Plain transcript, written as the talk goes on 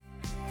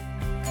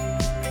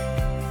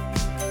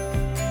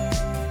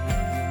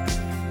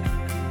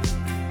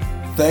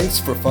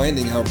Thanks for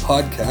finding our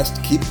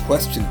podcast, Keep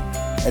Questioning.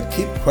 At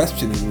Keep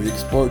Questioning, we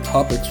explore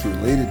topics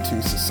related to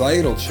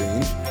societal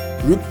change,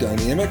 group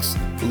dynamics,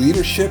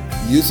 leadership,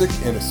 music,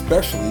 and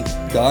especially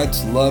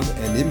God's love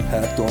and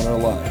impact on our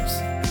lives.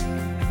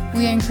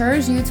 We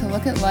encourage you to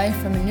look at life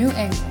from a new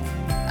angle,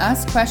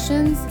 ask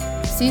questions,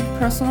 seek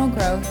personal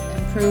growth,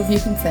 and prove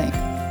you can think.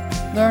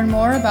 Learn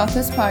more about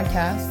this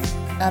podcast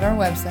at our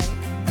website,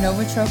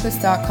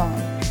 novatropist.com,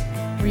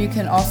 where you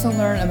can also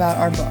learn about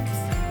our books.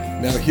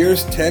 Now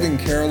here's Ted and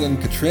Carolyn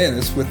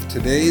Katranis with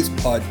today's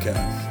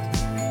podcast.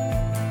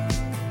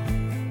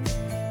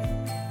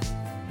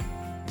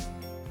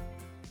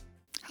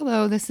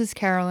 Hello, this is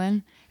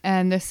Carolyn,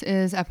 and this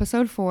is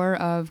episode 4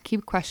 of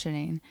Keep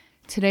Questioning.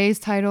 Today's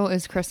title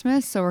is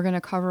Christmas, so we're going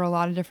to cover a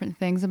lot of different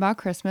things about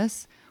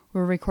Christmas.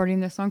 We're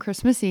recording this on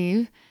Christmas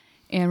Eve,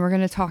 and we're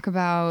going to talk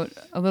about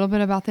a little bit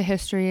about the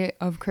history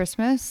of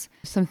Christmas,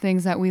 some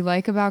things that we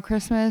like about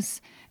Christmas,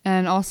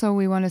 and also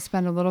we want to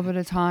spend a little bit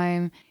of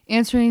time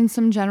answering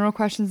some general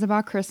questions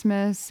about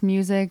Christmas,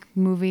 music,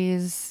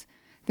 movies,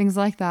 things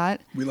like that.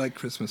 We like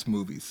Christmas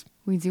movies.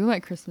 We do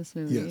like Christmas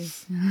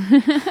movies.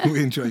 Yes.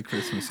 We enjoy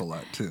Christmas a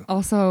lot, too.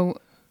 Also,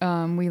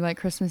 we like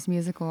Christmas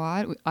music a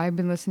lot. I've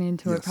been listening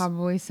to it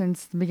probably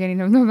since the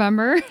beginning of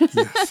November.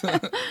 Yes.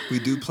 We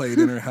do play it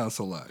in our house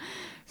a lot.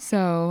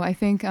 So I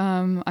think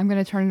I'm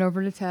going to turn it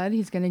over to Ted.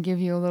 He's going to give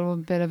you a little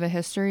bit of a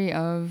history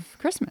of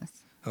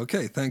Christmas.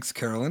 Okay, thanks,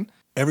 Carolyn.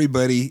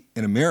 Everybody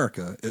in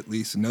America, at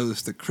least,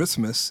 knows that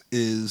Christmas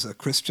is a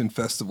Christian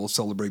festival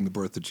celebrating the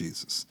birth of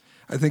Jesus.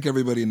 I think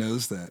everybody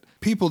knows that.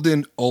 People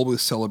didn't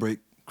always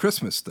celebrate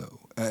Christmas, though.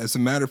 As a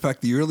matter of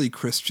fact, the early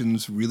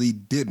Christians really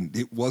didn't.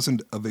 It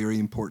wasn't a very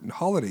important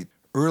holiday.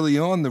 Early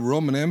on, the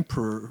Roman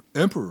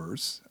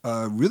emperors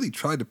really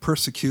tried to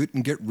persecute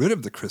and get rid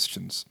of the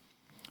Christians.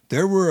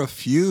 There were a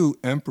few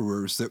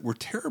emperors that were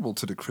terrible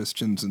to the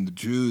Christians and the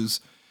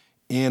Jews,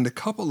 and a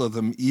couple of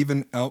them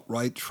even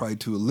outright tried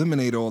to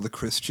eliminate all the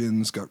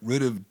Christians, got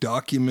rid of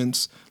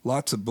documents,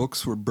 lots of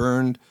books were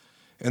burned.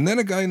 And then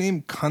a guy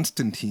named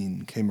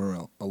Constantine came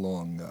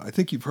along. I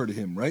think you've heard of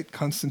him, right?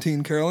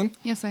 Constantine, Carolyn?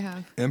 Yes, I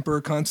have.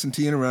 Emperor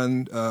Constantine,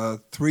 around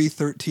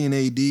 313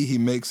 AD, he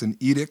makes an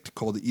edict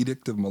called the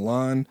Edict of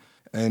Milan,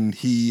 and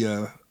he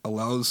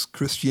allows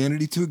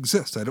Christianity to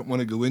exist. I don't want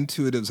to go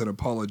into it as an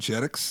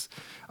apologetics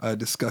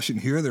discussion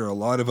here. There are a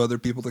lot of other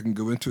people that can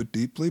go into it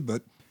deeply,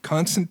 but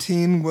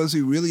Constantine, was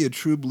he really a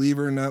true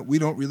believer or not? We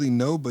don't really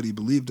know, but he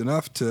believed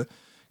enough to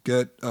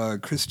give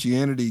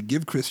Christianity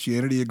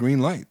a green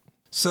light.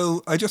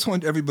 So I just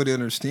want everybody to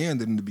understand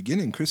that in the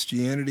beginning,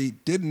 Christianity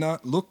did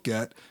not look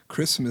at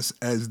Christmas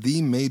as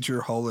the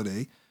major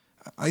holiday.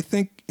 I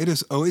think it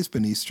has always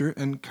been Easter.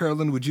 And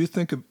Carolyn, would you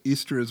think of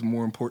Easter as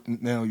more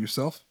important now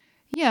yourself?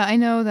 Yeah, I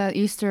know that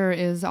Easter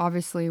is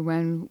obviously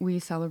when we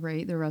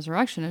celebrate the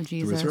resurrection of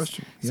Jesus. The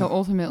resurrection, yeah. So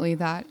ultimately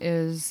that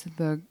is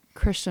the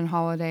Christian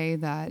holiday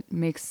that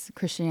makes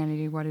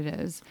Christianity what it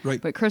is.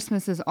 Right. But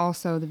Christmas is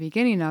also the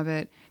beginning of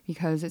it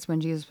because it's when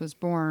Jesus was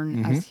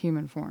born as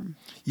human form.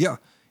 Yeah.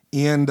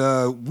 And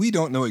we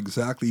don't know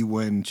exactly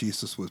when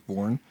Jesus was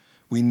born.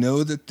 We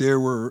know that there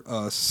were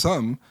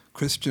some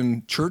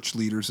Christian church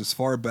leaders as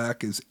far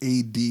back as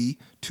AD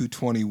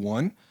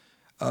 221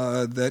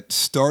 that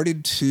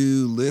started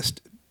to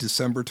list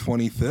December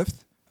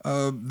 25th.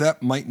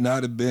 That might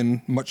not have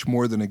been much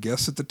more than a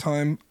guess at the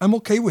time. I'm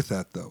okay with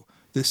that, though.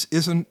 This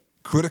isn't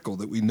critical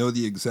that we know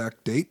the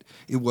exact date.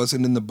 It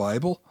wasn't in the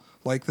Bible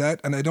like that,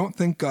 and I don't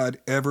think God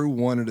ever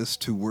wanted us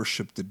to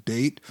worship the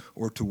date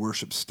or to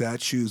worship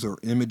statues or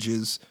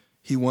images.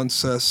 He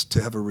wants us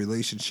to have a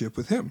relationship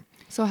with Him.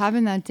 So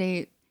having that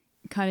date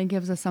kind of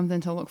gives us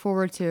something to look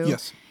forward to.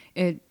 Yes.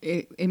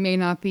 It may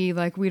not be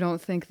like we don't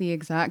think the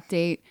exact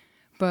date,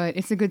 but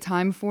it's a good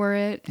time for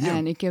it,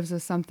 and it gives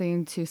us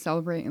something to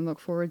celebrate and look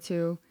forward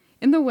to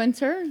in the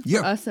winter,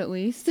 for us at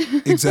least.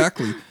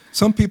 Exactly.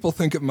 Some people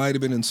think it might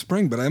have been in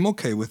spring, but I'm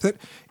okay with it.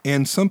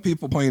 And some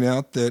people point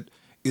out that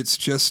it's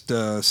just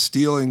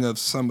stealing of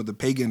some of the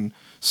pagan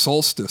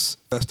solstice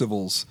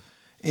festivals.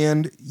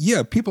 And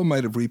people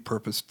might have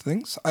repurposed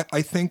things.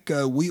 I think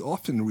we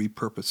often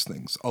repurpose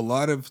things. A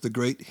lot of the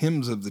great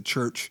hymns of the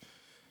church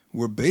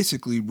were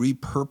basically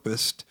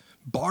repurposed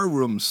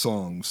barroom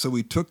songs. So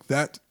we took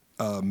that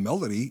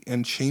melody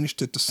and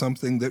changed it to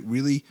something that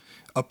really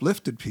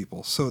uplifted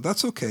people. So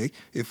that's okay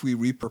if we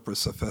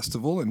repurpose a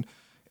festival.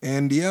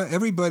 And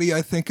everybody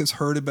I think has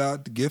heard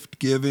about gift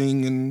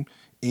giving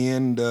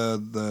and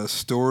the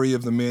story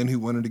of the man who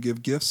wanted to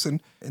give gifts. And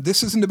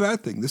this isn't a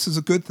bad thing. This is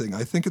a good thing.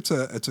 I think it's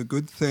a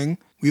good thing.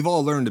 We've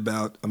all learned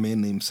about a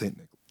man named St.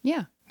 Nicholas.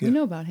 Yeah, we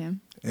know about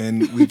him.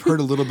 And we've heard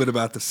a little bit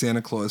about the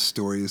Santa Claus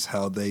stories,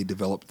 how they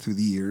developed through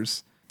the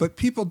years. But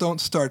people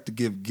don't start to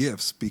give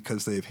gifts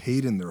because they have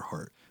hate in their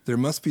heart. There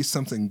must be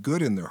something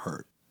good in their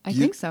heart. I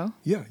think so.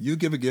 Yeah, you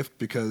give a gift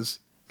because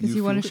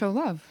you want to show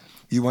love.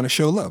 You want to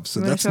show love.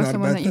 So that's not a bad thing. You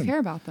want to show someone that you care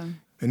about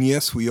them. And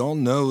yes, we all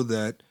know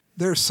that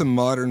There's some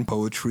modern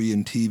poetry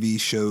and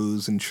TV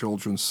shows and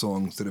children's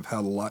songs that have had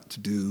a lot to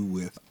do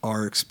with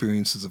our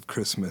experiences of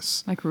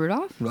Christmas. Like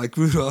Rudolph? Like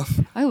Rudolph.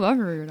 I love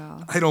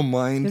Rudolph. I don't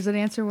mind. Does it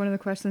answer one of the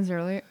questions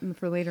earlier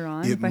for later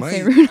on? It if might. I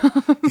say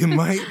Rudolph? It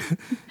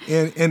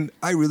might. And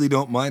I really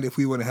don't mind if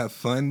we want to have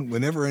fun.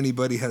 Whenever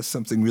anybody has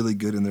something really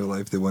good in their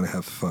life, they want to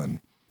have fun.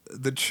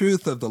 The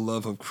truth of the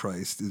love of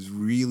Christ is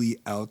really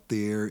out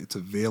there. It's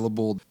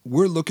available.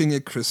 We're looking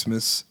at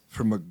Christmas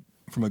from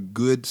a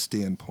good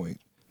standpoint,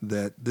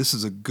 that this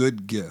is a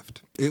good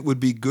gift. It would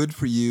be good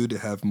for you to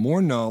have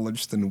more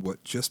knowledge than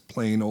what just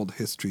plain old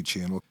History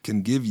Channel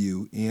can give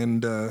you,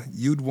 and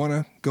you'd want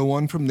to go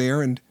on from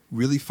there and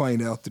really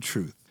find out the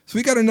truth. So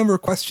we got a number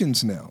of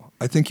questions now.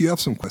 I think you have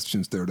some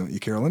questions there, don't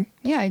you, Carolyn?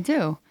 Yeah, I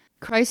do.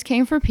 Christ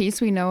came for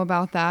peace. We know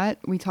about that.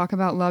 We talk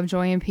about love,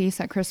 joy, and peace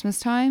at Christmas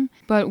time.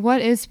 But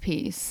what is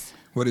peace?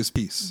 What is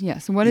peace?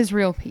 Yes, what is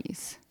real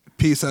peace?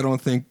 Peace, I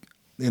don't think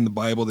in the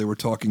Bible they were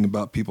talking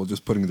about people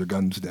just putting their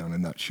guns down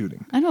and not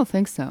shooting. I don't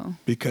think so.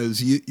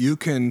 Because you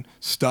can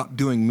stop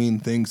doing mean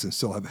things and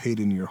still have hate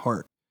in your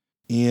heart.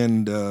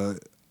 And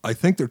I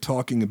think they're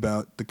talking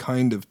about the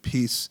kind of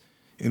peace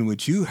in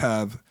which you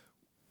have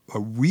a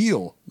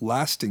real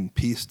lasting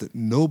peace that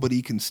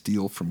nobody can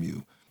steal from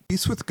you.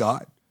 Peace with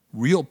God,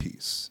 real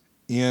peace.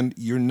 And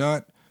you're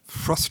not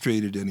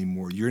frustrated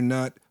anymore. You're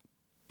not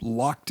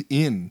locked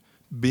in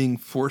being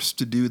forced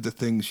to do the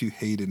things you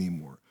hate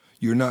anymore.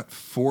 You're not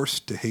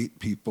forced to hate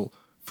people.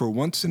 For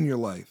once in your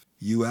life,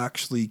 you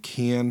actually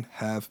can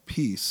have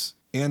peace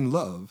and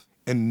love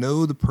and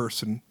know the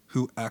person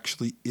who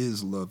actually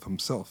is love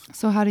himself.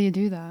 So how do you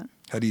do that?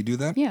 How do you do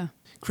that? Yeah.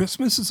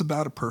 Christmas is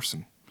about a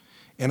person.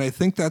 And I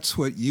think that's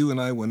what you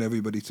and I want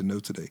everybody to know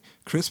today.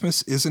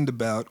 Christmas isn't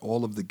about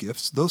all of the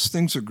gifts. Those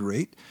things are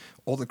great.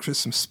 All the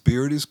Christmas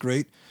spirit is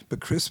great.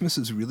 But Christmas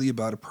is really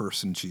about a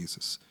person,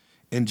 Jesus.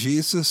 And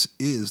Jesus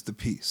is the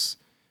peace.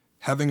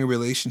 Having a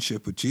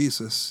relationship with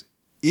Jesus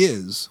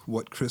is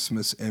what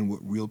Christmas and what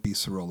real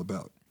peace are all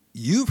about.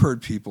 You've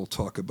heard people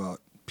talk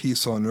about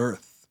peace on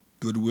earth,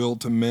 goodwill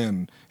to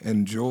men,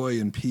 and joy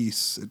and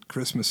peace at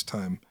Christmas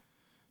time.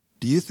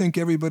 Do you think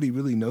everybody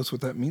really knows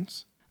what that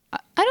means?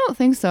 I don't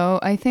think so.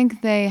 I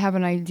think they have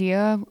an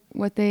idea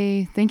what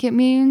they think it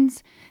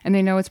means, and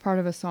they know it's part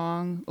of a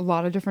song, a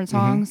lot of different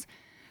songs.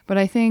 But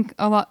I think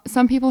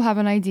some people have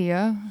an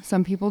idea,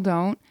 some people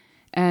don't,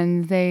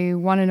 and they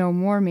want to know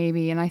more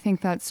maybe. And I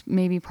think that's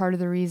maybe part of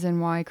the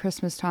reason why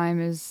Christmas time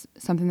is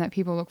something that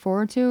people look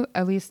forward to,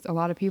 at least a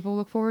lot of people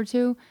look forward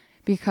to,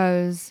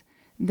 because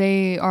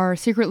they are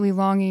secretly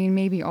longing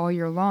maybe all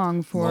year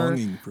long for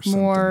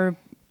more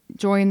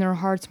joy in their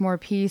hearts, more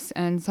peace,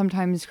 and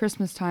sometimes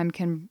Christmas time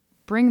can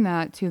bring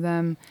that to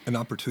them. An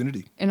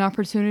opportunity.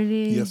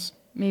 Yes.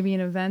 Maybe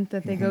an event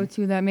that they go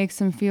to that makes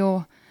them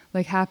feel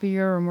like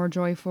happier or more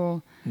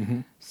joyful.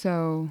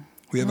 So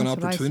we have an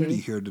opportunity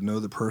here to know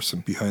the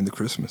person behind the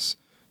Christmas.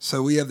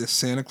 So we have this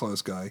Santa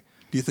Claus guy.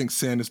 Do you think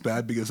Santa's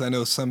bad? Because I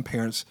know some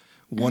parents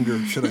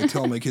wonder, should I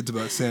tell my kids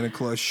about Santa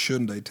Claus?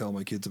 Shouldn't I tell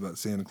my kids about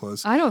Santa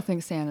Claus? I don't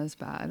think Santa's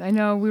bad. I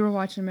know we were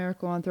watching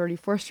Miracle on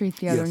 34th Street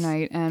the other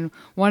night, and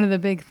one of the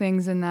big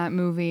things in that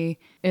movie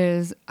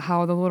is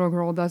how the little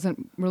girl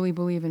doesn't really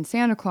believe in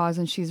Santa Claus,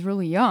 and she's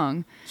really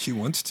young. She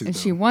wants to, and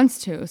she wants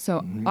to.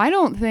 So I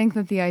don't think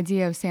that the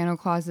idea of Santa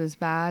Claus is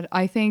bad.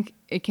 I think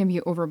it can be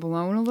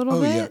overblown a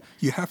little bit. Oh, yeah.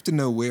 You have to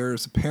know where,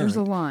 as a parent, there's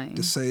a line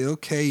to say,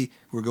 okay,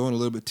 we're going a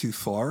little bit too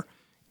far.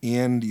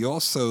 And you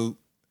also,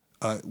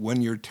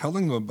 when you're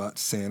telling them about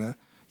Santa,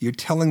 you're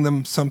telling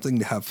them something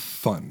to have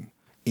fun.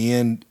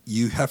 And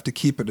you have to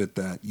keep it at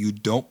that. You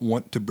don't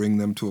want to bring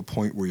them to a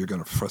point where you're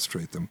going to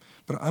frustrate them.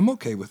 But I'm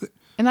okay with it.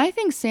 And I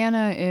think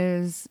Santa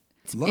is,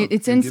 love.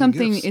 It's in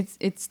something,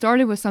 it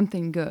started with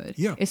something good.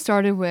 Yeah. It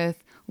started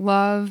with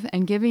love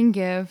and giving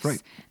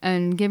gifts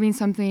and giving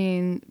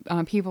something,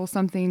 people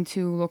something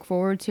to look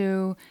forward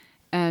to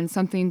and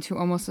something to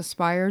almost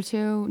aspire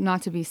to,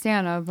 not to be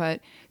Santa, but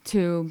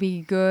to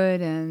be good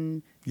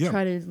and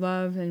try to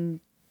love and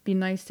be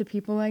nice to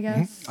people, I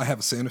guess. I have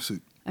a Santa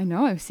suit. I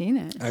know, I've seen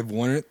it. I've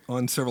worn it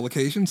on several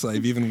occasions.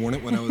 I've even worn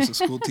it when I was a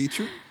school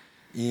teacher.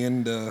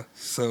 And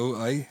so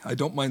I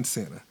don't mind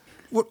Santa.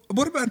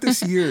 What about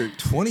this year,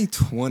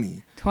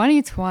 2020?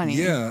 2020.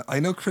 Yeah, I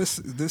know, Chris,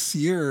 this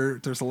year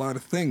there's a lot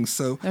of things.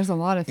 So there's a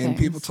lot of things. And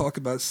people talk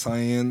about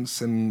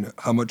science and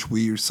how much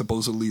we are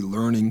supposedly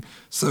learning.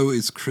 So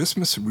is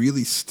Christmas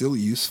really still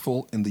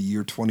useful in the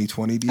year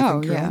 2020, do you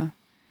think, Carolyn?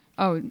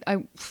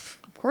 Of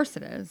course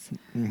it is.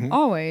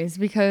 Always,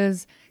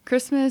 because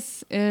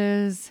Christmas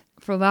is,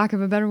 for lack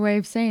of a better way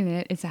of saying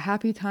it, it's a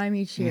happy time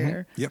each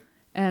year. Yep.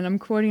 And I'm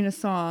quoting a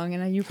song,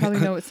 and you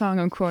probably know what song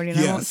I'm quoting.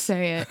 I won't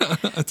say it.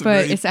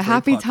 But it's a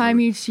happy time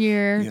each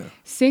year,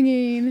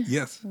 singing,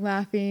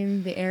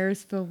 laughing, the air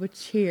is filled with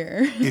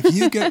cheer. If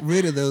you get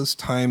rid of those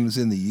times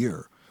in the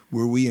year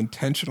where we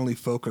intentionally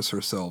focus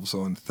ourselves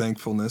on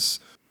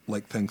thankfulness,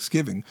 like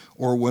Thanksgiving,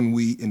 or when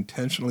we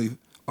intentionally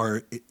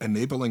are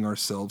enabling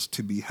ourselves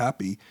to be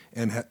happy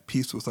and have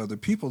peace with other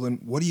people, then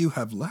what do you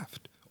have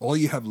left? All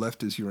you have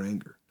left is your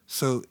anger.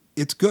 So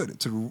it's good.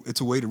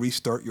 It's a way to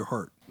restart your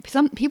heart.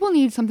 Some people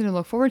need something to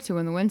look forward to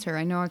in the winter.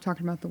 I know I'm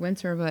talking about the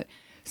winter, but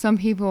some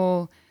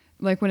people,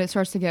 like when it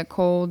starts to get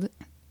cold,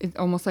 it's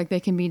almost like they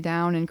can be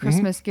down, and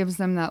Christmas gives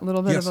them that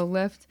little bit Yes. of a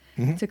lift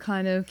to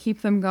kind of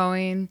keep them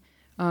going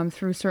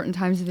through certain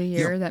times of the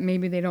year that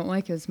maybe they don't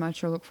like as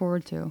much or look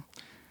forward to.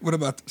 What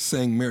about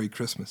saying Merry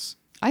Christmas?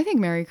 I think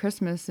Merry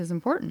Christmas is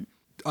important.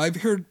 I've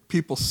heard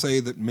people say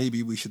that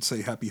maybe we should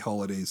say Happy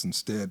Holidays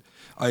instead.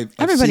 I've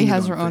Everybody seen it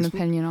has on their own Facebook.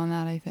 opinion on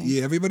that, I think.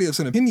 Yeah, everybody has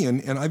an opinion,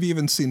 and I've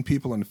even seen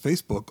people on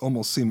Facebook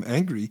almost seem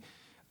angry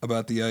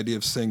about the idea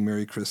of saying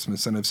Merry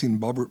Christmas, and I've seen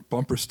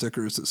bumper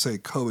stickers that say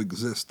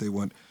coexist. They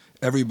want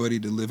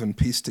everybody to live in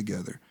peace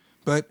together.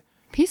 But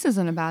Peace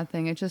isn't a bad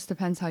thing. It just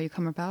depends how you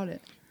come about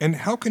it. and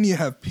how can you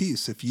have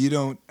peace if you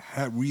don't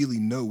really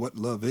know what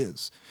love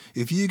is?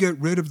 If you get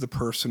rid of the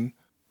person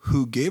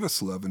who gave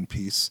us love and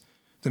peace,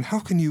 then how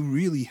can you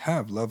really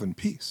have love and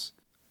peace?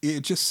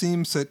 It just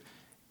seems that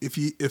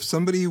if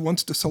somebody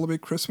wants to celebrate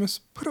Christmas,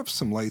 put up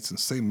some lights and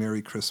say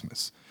Merry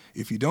Christmas.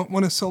 If you don't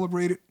want to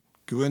celebrate it,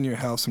 go in your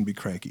house and be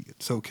cranky.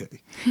 It's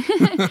okay.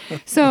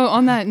 So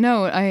on that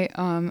note,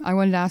 I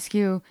wanted to ask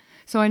you,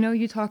 so I know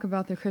you talk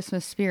about the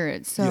Christmas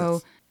spirit.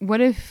 So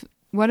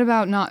what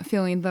about not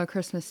feeling the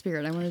Christmas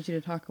spirit? I wanted you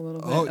to talk a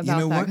little bit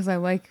about that because I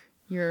like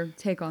your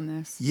take on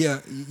this. Yeah,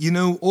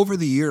 over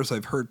the years,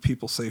 I've heard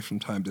people say from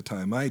time to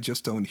time, I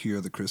just don't hear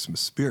the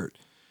Christmas spirit.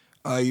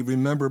 I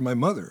remember my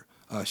mother.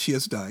 She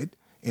has died,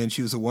 and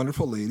she was a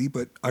wonderful lady,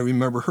 but I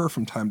remember her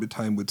from time to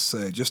time would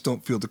say, I just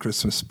don't feel the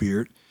Christmas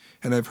spirit.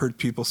 And I've heard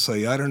people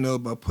say, I don't know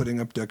about putting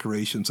up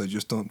decorations. I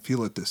just don't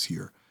feel it this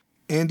year.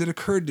 And it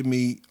occurred to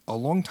me a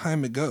long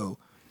time ago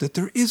that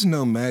there is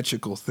no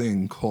magical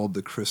thing called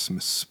the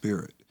Christmas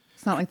spirit.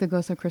 It's not like the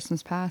ghost of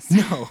Christmas past.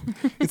 No,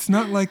 it's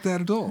not like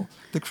that at all.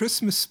 The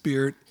Christmas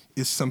spirit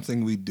is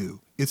something we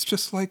do. It's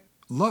just like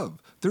love.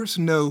 There's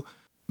no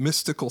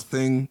mystical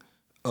thing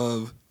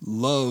of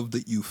love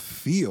that you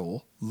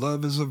feel.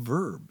 Love is a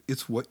verb.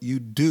 It's what you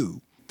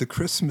do. The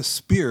Christmas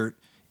spirit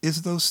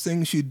is those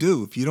things you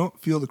do. If you don't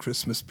feel the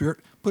Christmas spirit,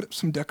 put up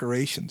some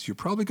decorations. You're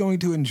probably going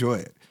to enjoy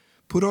it.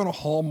 Put on a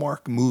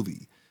Hallmark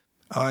movie.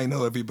 I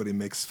know everybody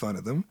makes fun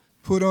of them.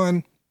 Put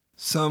on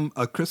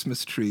a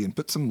Christmas tree and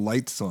put some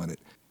lights on it.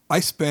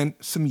 I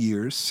spent some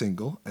years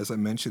single, as I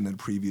mentioned in a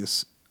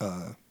previous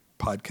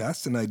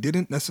podcast, and I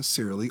didn't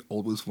necessarily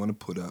always want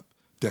to put up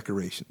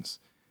decorations.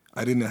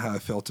 I didn't know how I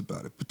felt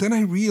about it. But then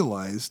I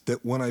realized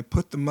that when I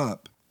put them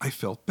up, I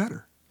felt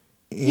better.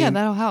 Yeah,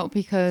 that'll help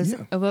because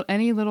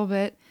any little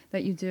bit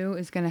that you do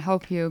is going to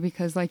help you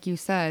because like you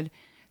said,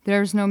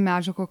 there's no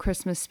magical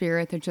Christmas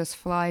spirit that just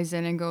flies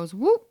in and goes,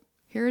 whoop,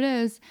 here it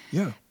is.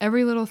 Yeah.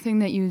 Every little thing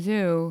that you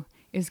do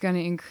is going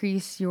to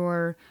increase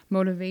your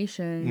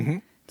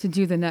motivation to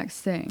do the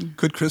next thing.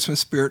 Could Christmas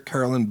spirit,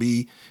 Carolyn,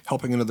 be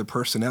helping another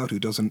person out who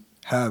doesn't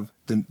have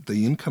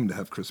the income to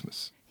have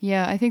Christmas?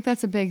 Yeah, I think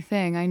that's a big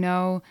thing. I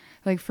know,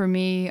 like for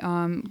me,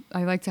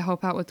 I like to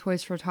help out with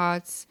Toys for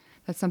Tots.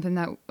 That's something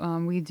that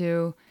we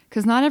do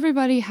because not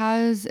everybody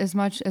has as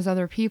much as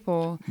other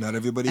people. Not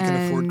everybody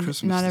can afford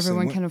Christmas. Not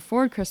everyone can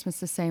afford Christmas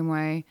the same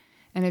way.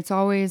 And it's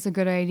always a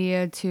good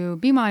idea to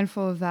be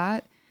mindful of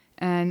that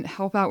and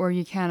help out where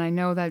you can. I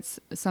know that's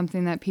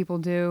something that people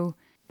do.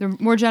 They're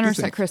more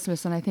generous at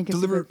Christmas, and I think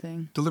it's a good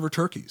thing. Deliver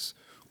turkeys.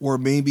 Or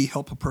maybe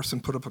help a person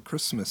put up a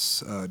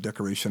Christmas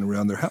decoration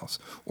around their house.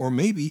 Or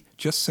maybe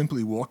just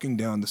simply walking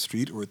down the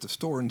street or at the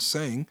store and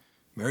saying,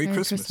 Merry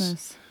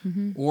Christmas.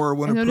 Mm-hmm. Or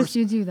when I noticed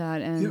you do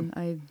that, and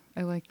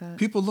I like that.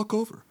 People look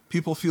over.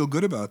 People feel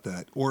good about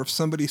that. Or if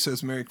somebody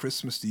says Merry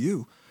Christmas to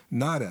you,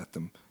 nod at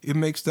them. It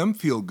makes them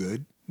feel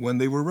good when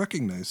they were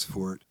recognized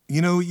for it.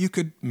 You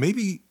could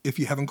maybe, if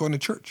you haven't gone to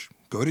church,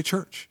 go to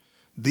church.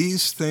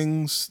 These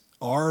things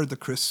are the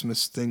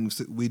Christmas things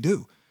that we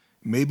do.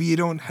 Maybe you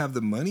don't have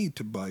the money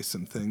to buy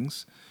some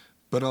things,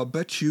 but I'll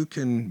bet you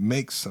can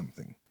make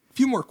something. A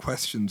few more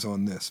questions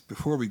on this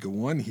before we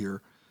go on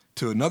here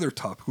to another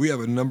topic. We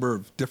have a number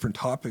of different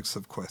topics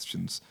of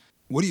questions.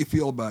 What do you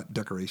feel about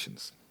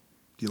decorations?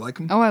 Do you like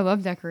them? Oh, I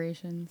love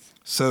decorations.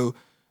 So,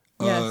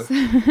 yes.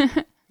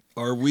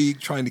 are we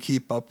trying to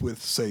keep up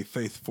with, say,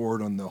 Faith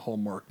Ford on the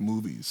Hallmark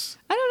movies?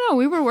 I don't know.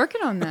 We were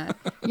working on that.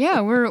 Yeah,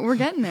 we're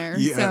getting there.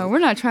 Yeah. So we're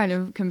not trying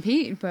to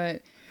compete,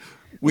 but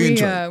we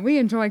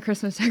enjoy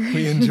Christmas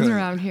decorations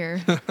around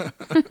here.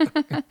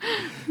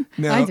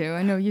 Now, I do.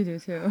 I know you do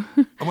too.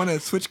 I want to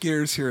switch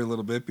gears here a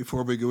little bit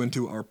before we go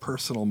into our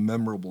personal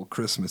memorable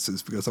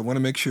Christmases because I want to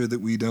make sure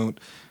that we don't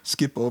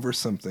skip over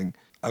something.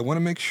 I want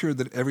to make sure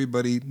that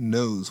everybody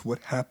knows what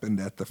happened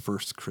at the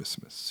first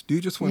Christmas. Do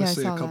you just want to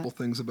say a couple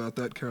things about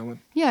that,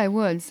 Carolyn? Yeah, I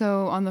would.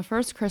 So on the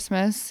first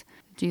Christmas,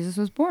 Jesus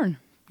was born.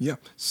 Yeah.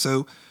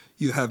 So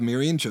you have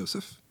Mary and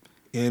Joseph,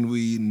 and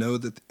we know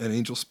that an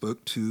angel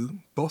spoke to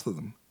both of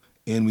them.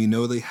 And we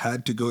know they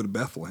had to go to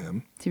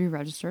Bethlehem. To be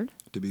registered.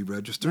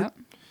 Yep.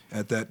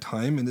 At that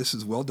time, and this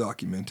is well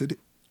documented.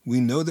 We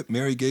know that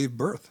Mary gave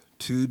birth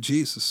to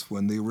Jesus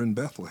when they were in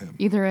Bethlehem.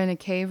 Either in a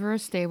cave or a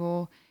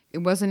stable. It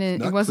wasn't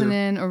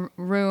in a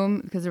room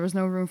because there was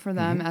no room for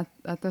them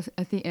at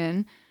the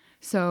inn.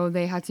 So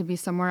they had to be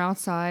somewhere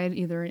outside,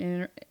 either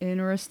an inn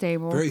or a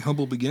stable. Very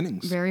humble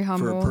beginnings. Very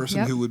humble. For a person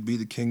yep. who would be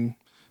the king,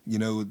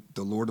 the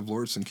Lord of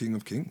Lords and King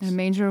of Kings. And a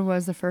manger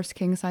was the first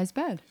king-size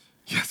bed.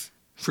 Yes,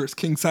 first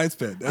king-size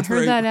bed. That's I heard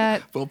very that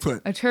at well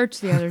put. a church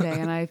the other day,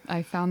 and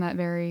I found that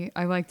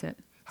I liked it.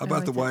 How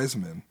about the wise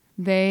men?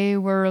 They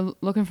were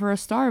looking for a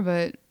star,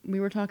 but we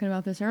were talking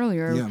about this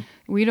earlier. Yeah.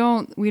 We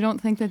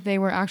don't think that they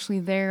were actually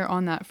there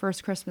on that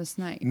first Christmas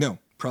night. No,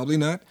 probably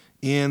not.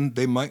 And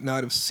they might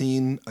not have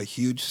seen a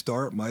huge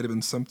star. It might have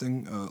been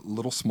something a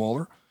little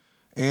smaller.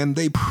 And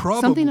they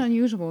probably... Something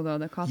unusual, though,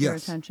 that caught their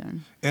Yes.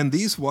 attention. And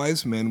these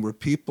wise men were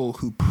people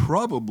who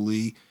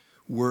probably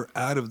were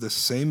out of the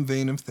same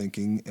vein of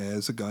thinking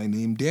as a guy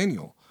named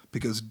Daniel,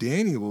 because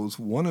Daniel was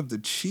one of the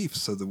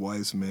chiefs of the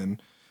wise men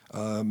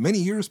many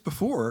years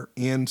before,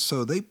 and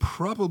so they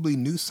probably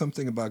knew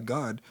something about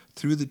God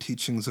through the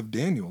teachings of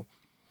Daniel.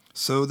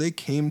 So they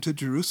came to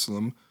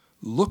Jerusalem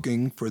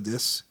looking for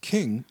this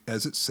king,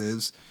 as it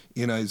says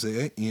in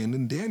Isaiah and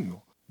in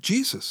Daniel.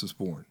 Jesus is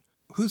born.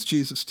 Who's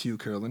Jesus to you,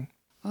 Carolyn?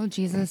 Oh,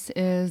 Jesus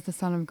is the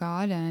Son of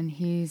God, and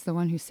he's the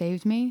one who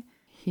saved me.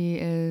 He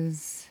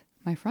is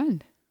my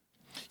friend.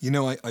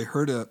 I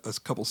heard a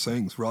couple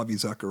sayings. Ravi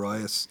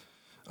Zacharias,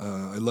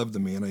 I love the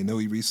man. I know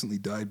he recently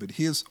died, but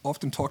he has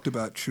often talked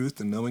about truth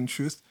and knowing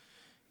truth.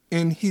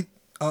 And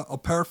I'll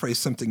paraphrase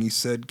something he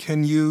said.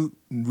 Can you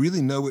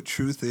really know what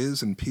truth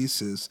is and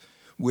peace is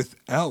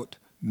without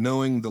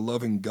knowing the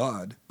loving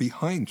God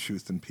behind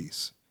truth and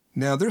peace?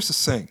 Now, there's a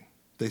saying.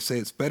 They say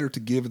it's better to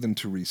give than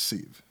to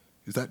receive.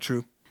 Is that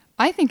true?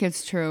 I think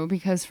it's true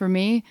because for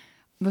me,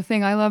 the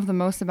thing I love the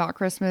most about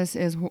Christmas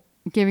is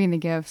giving the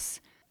gifts.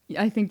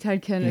 I think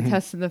Ted can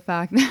attest to the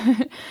fact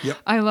that Yep.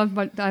 I love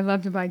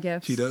to buy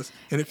gifts. He does.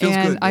 And it feels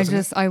And good, doesn't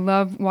it? I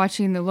love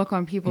watching the look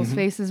on people's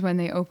faces when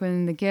they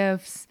open the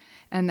gifts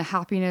and the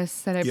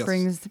happiness that it Yes.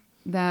 brings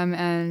them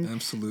and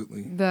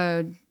Absolutely.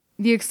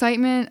 the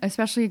excitement,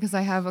 especially because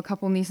I have a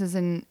couple nieces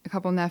and a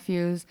couple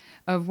nephews,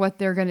 of what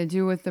they're going to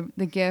do with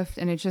the gift,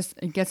 and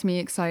it gets me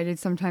excited.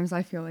 Sometimes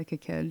I feel like a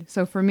kid.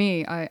 So for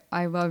me,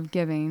 I love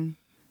giving.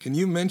 Can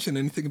you mention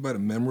anything about a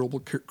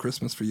memorable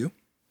Christmas for you?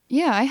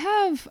 Yeah, I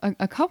have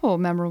a couple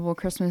memorable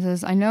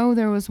Christmases. I know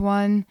there was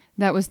one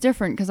that was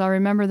different because I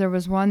remember there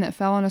was one that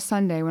fell on a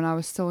Sunday when I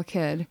was still a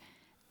kid.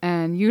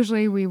 And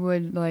usually we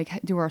would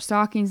do our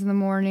stockings in the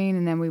morning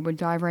and then we would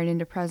dive right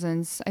into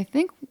presents. I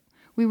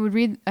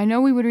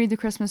know we would read the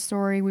Christmas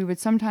story. We would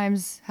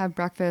sometimes have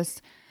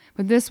breakfast.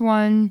 But this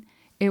one,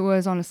 it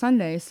was on a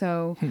Sunday.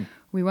 So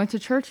we went to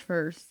church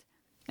first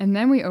and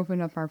then we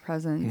opened up our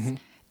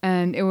presents.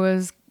 And it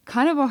was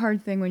kind of a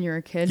hard thing when you're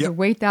a kid to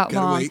wait that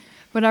Gotta long. wait.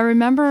 But I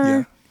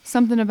remember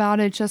something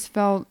about it just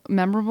felt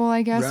memorable,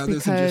 I guess, Rather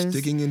because than just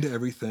digging into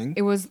everything.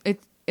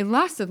 it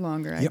lasted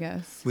longer, I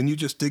guess. When you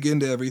just dig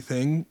into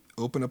everything,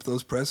 open up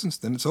those presents,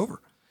 then it's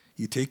over.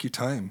 You take your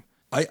time.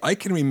 I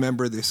can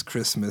remember this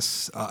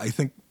Christmas. I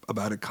think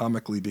about it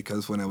comically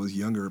because when I was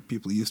younger,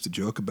 people used to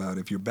joke about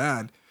if you're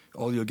bad,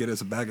 all you'll get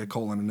is a bag of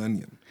coal and an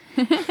onion.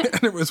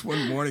 And it was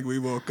one morning we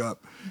woke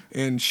up,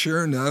 and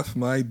sure enough,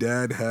 my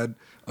dad had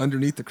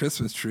underneath the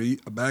Christmas tree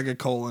a bag of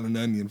coal and an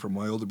onion for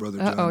my older brother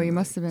John. Uh-oh, you and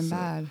I. must have been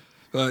bad.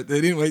 But they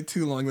didn't wait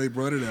too long. They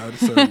brought it out,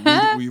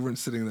 so we weren't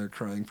sitting there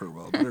crying for a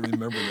while. But I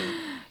remember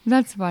that.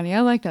 That's funny.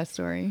 I like that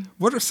story.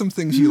 What are some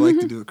things you like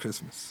to do at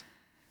Christmas?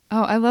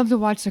 Oh, I love to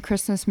watch the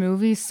Christmas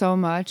movies so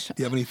much. Do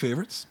you have any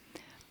favorites?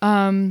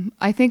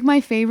 I think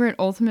my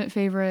ultimate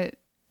favorite,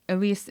 at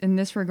least in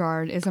this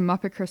regard, is A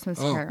Muppet Christmas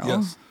Carol.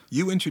 Yes.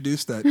 You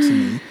introduced that to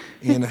me,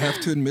 and I have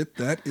to admit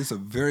that is a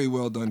very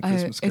well done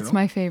Christmas Carol. It's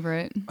my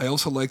favorite. I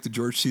also like the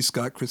George C.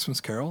 Scott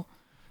Christmas Carol.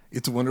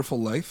 It's a Wonderful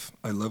Life.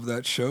 I love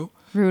that show.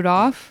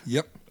 Rudolph.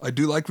 Yep, I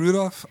do like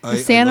Rudolph.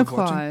 Santa I love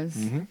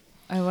watching. Claus.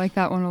 I like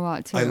that one a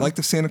lot too. I like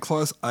the Santa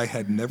Claus. I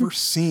had never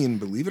seen,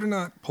 believe it or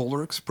not,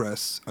 Polar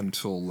Express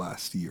until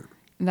last year.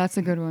 That's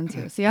a good one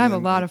too. See, I have a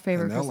lot of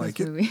favorite and I Christmas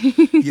like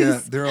movies.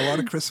 Yeah, there are a lot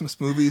of Christmas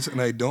movies,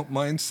 and I don't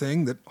mind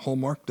saying that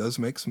Hallmark does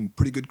make some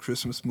pretty good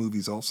Christmas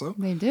movies also.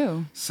 They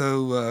do.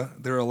 So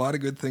there are a lot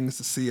of good things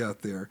to see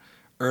out there.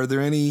 Are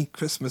there any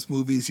Christmas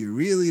movies you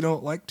really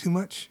don't like too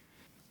much?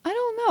 I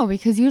don't know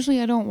because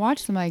usually I don't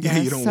watch them. I guess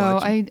Yeah, you don't so.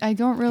 watch them. I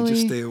don't You really.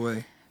 just stay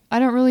away. I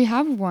don't really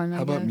have one.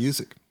 How about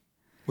music?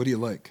 What do you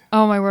like?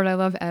 Oh my word, I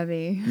love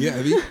Evie. Yeah,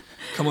 Evie,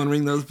 come on,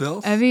 ring those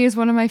bells. Evie is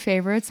one of my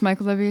favorites.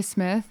 Michael W.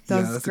 Smith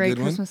does that's a great good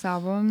one. Christmas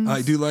albums.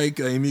 I do like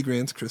Amy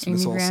Grant's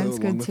Christmas Amy Grant's also,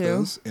 good along with too.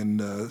 those,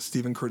 and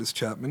Stephen Curtis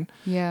Chapman.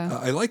 Yeah.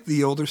 I like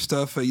the older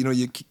stuff.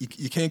 You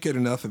can't get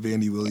enough of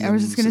Andy Williams. I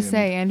was just gonna and,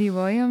 say Andy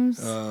Williams,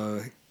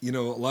 a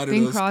lot of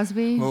Bing those.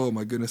 Crosby. Oh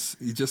my goodness,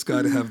 you just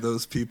got to have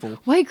those people.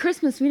 White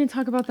Christmas. We didn't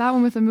talk about that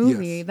one with a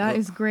movie. Yes. That Well,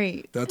 is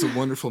great. That's a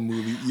wonderful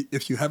movie.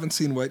 If you haven't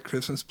seen White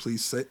Christmas,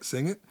 please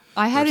sing it.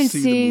 I or hadn't see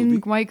the seen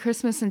movie. White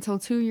Christmas until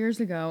 2 years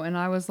ago, and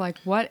I was like,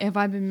 "What have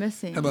I been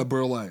missing?" How about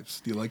Burl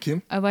Ives? Do you like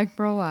him? I like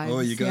Burl Ives.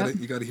 Oh, you got Yep.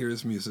 You got to hear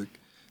his music.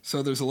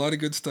 So there's a lot of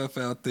good stuff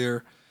out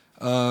there.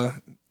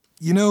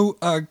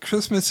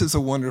 Christmas is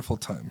a wonderful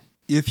time.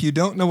 If you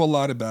don't know a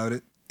lot about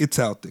it, it's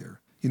out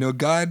there.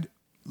 God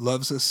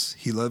loves us.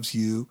 He loves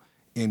you.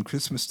 and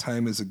Christmas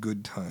time is a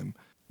good time.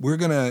 We're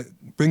going to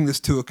bring this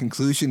to a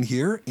conclusion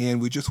here,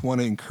 and we just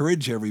want to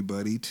encourage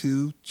everybody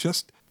to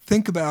just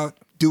think about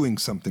doing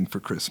something for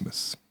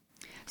Christmas.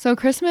 So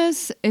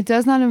Christmas, it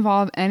does not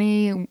involve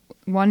any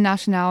one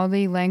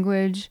nationality,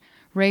 language,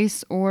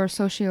 race, or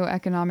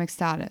socioeconomic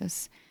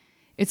status.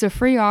 It's a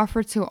free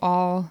offer to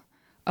all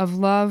of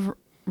love,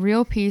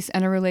 real peace,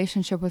 and a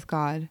relationship with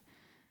God.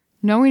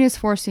 No one is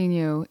forcing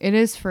you. It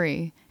is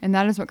free, and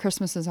that is what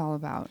Christmas is all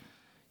about.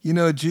 You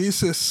know,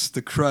 Jesus,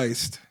 the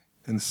Christ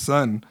and the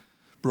Son,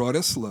 brought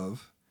us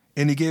love,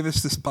 and he gave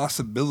us this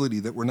possibility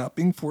that we're not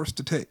being forced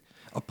to take,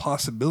 a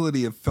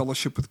possibility of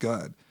fellowship with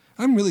God.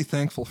 I'm really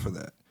thankful for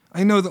that.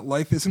 I know that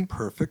life isn't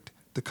perfect,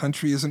 the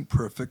country isn't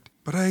perfect,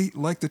 but I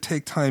like to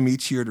take time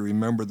each year to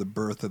remember the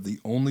birth of the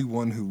only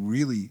one who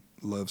really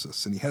loves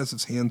us, and he has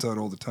his hands out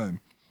all the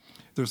time.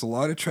 There's a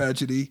lot of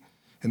tragedy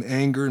and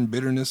anger and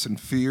bitterness and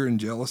fear and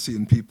jealousy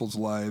in people's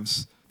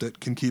lives that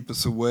can keep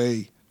us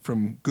away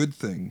from good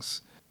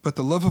things, but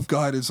the love of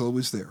God is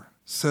always there.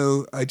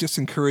 So I just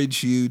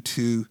encourage you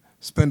to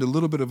spend a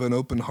little bit of an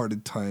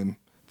open-hearted time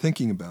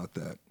thinking about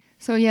that.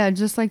 So yeah,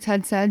 just like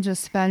Ted said,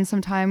 just spend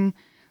some time,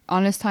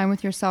 honest time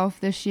with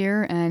yourself this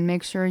year, and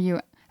make sure you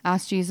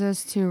ask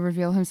Jesus to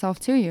reveal himself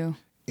to you.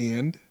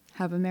 And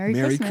have a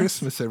Merry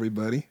Christmas,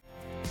 everybody.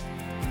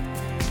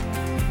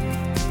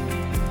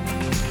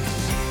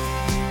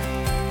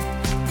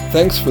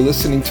 Thanks for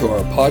listening to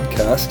our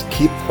podcast,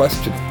 Keep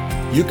Questioning.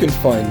 You can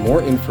find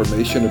more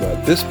information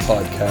about this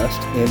podcast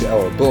and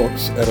our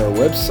books at our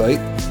website,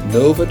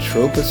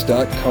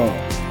 novatropos.com.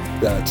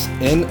 That's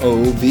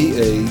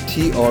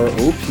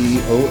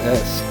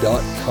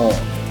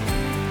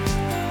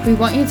NOVATROPOS.com. We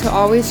want you to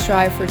always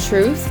strive for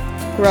truth,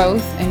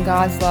 growth, and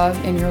God's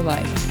love in your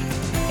life.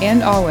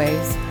 And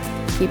always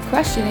keep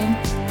questioning.